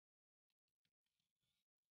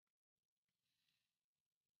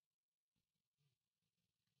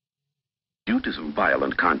autism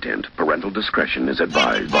violent content. Parental discretion is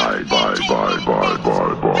advised.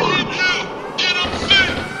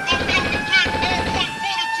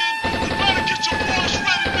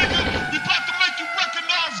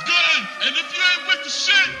 And if you ain't with the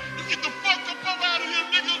shit, you get the fuck up out of here,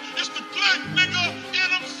 nigga. It's the Cliq, nigga.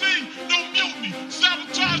 NMC, no mutiny.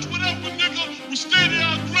 Sabotage, whatever, nigga. We steady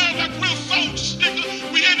our ground like real soldiers, nigga.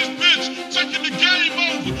 We in this bitch, taking the game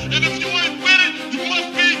over. And if you ain't with it, you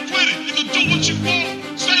must be quit it. Either do what you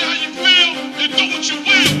want, say how you feel, and do what you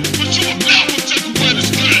will. But you will never take away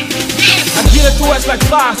this game. I get into it like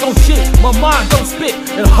flies on shit. My mind don't spit.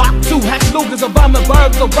 And hot too, hack lugas and vomit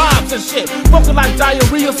verbs or rhymes and shit. Fucking like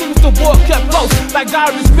diarrhea, soon as the war kept close. Like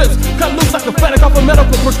diary scripts, cut loose like a fennec off a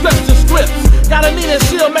medical prescription scripts. Gotta need a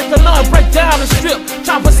shield, make a nun break down and strip.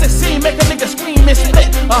 Chopper 16, make a nigga scream and split.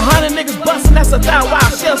 100 niggas bustin', that's 1,000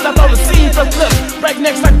 wild shells slapped on the scene for flip. Break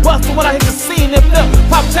necks like Buster when I hit the scene and flip.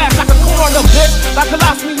 Pop tags like a corner, bitch. Like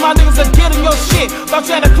colostomy, my niggas are getting your shit. Thought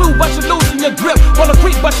you had a clue, but you're losing your grip. Wanna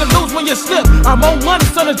creep, but you lose when you slip. I'm on money,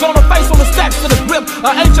 son of Jonah face on the stacks to the grip.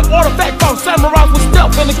 An ancient artifact called samurais with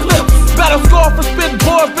stealth in the clip. Battle score for spitting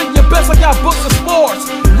boards, bring your best, I got books of sports.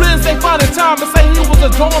 Riz ain't finding time to say he was a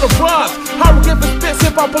dawn of bronze. How we give his spits,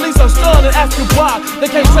 hip-hop police are stunned and ask you why. They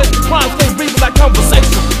can't trace the crimes, can't read it like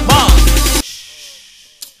conversation with mine.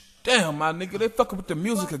 Damn, my nigga, they fucking with the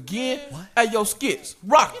music again. What? Hey, yo, Skits,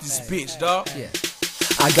 rock this bitch, dawg. Yeah.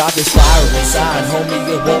 I got this fire inside, homie,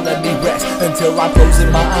 it won't let me rest until I close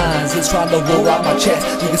in my eyes, it's trying to roll out my chest.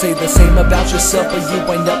 You can say the same about yourself, but you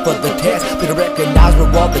ain't up for the test. Better recognize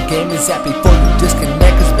where all the game is at before you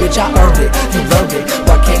disconnect. Cause bitch, I earned it, you learned it,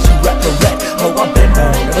 why can't you recollect? Oh, I've been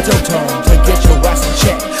on, now it's your turn to get your ass in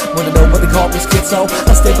check. Wanna know what they call me schizo?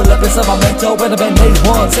 I stable evidence of my mental, and I've been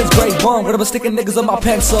A1 since grade 1. When I was sticking niggas on my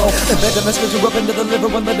pencil, and better than scripture up into the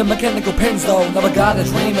liver under the mechanical pens though. Never got a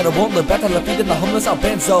dream, and I won't live back on the feet in the homeless out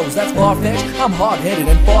benzos. That's far-fetched, I'm hard-headed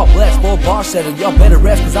and far-blessed. Full bar setting, y'all better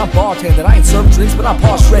rest, cause I'm bartending. I ain't serving drinks, but I'm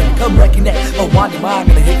par-shredding. Come reconnect, oh, wind your mind,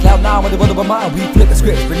 gonna hit cloud 9 with the one of my mind. We flip the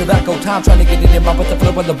script, bring it back on time, trying to get it in my butt to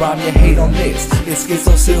flip on the rhyme. You hate on this, it's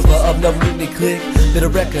Schizo Silver of the Mutiny Cliq. Better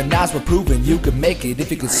recognize we're proving you can make it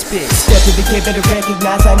if you can spit. Step to the kid, better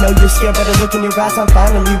recognize. I know you're scared, better look in your eyes. I'm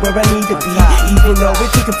finally where I need to be, even though it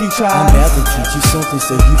took a few tries. I'll never teach you something,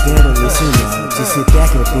 so you better listen up. Just sit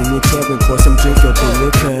back up in your chair and pour some drink up in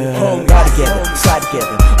your cup. Home, ride together, slide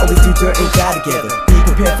together, always do dirt and die together. Be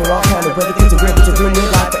prepared for all kind of weather, cause the rebels are doing your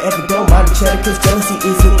life forever. Don't mind each other, cause jealousy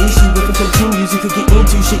is an issue. If it continues, you could get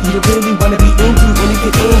into shit you don't really wanna be into, and it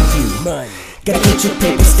could end you. Money. Gotta get your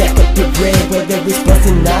paper, stack up your bread, whether it's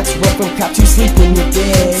busting knocks, run from cop to sleep when you're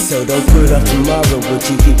dead. So don't put off tomorrow what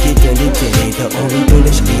you can get done today. The only thing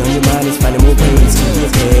that should be on your mind is finding more ways to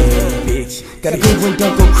get paid, bitch. Gotta go and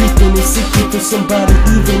don't go creeping and seeking for somebody,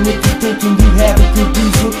 even if you're thinking you have a good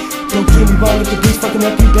reason. Don't get me wrong, if the bitch fucking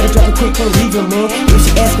up, you better drop it quick and leave her, man. If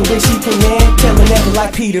she asking where she can land, tell her never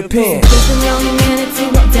like Peter Pan. Facing your humanity,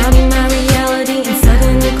 doubting my reality, and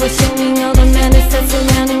suddenly questioning all the madness that's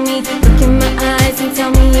surrounding me. Look in my eyes and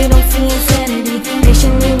tell me you don't see insanity.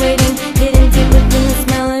 Patiently waiting, hidden deep within this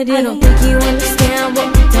melody. I don't think you understand what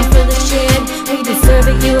we've done for the shit. We deserve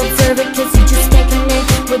it, you observe it, cause you just can't commit.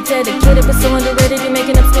 We're dedicated but so underrated, you're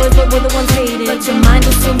making up stories but we're the ones hated. But your mind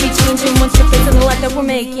will soon be changing once you're facing the life that we're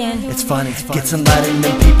making. It's funny, gets enlightened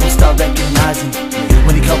and people start recognizing.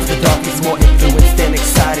 When it comes to the dark, it's more influenced than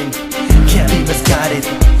exciting. Can't be misguided,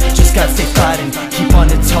 just gotta stay fighting. Keep on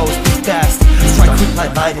your toes, be fast, strike quick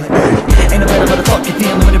like lightning. Ain't no better motherfucker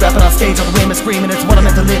feeling when you're rapping on stage. All the women screaming, it's what I'm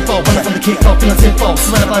meant to live for. Running from the kick, feeling sinful,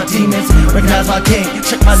 surrounded by demons. Recognize my game,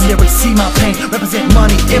 check my lyrics, see my pain. Represent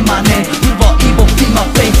money in my name, we all evil, feed my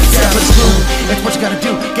fame. Savage rule, it's what you gotta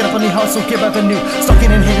do. Get up on your hustle, get revenue.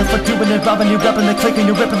 Stalking and haters for doing it, robbing you, rapping the click, and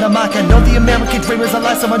you're ripping the mic. I know the American dream is a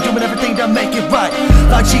lie, so I'm doing everything to make it right.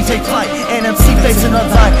 Like G take flight, and MC facing a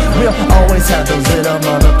lie. We'll always have those little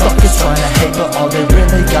motherfuckers trying to hate, but all they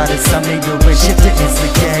really got is something to wish shit to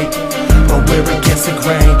instigate. But we're against the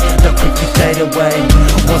grain, they'll quickly fade away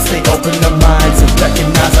once they open their minds and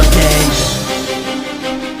recognize our game.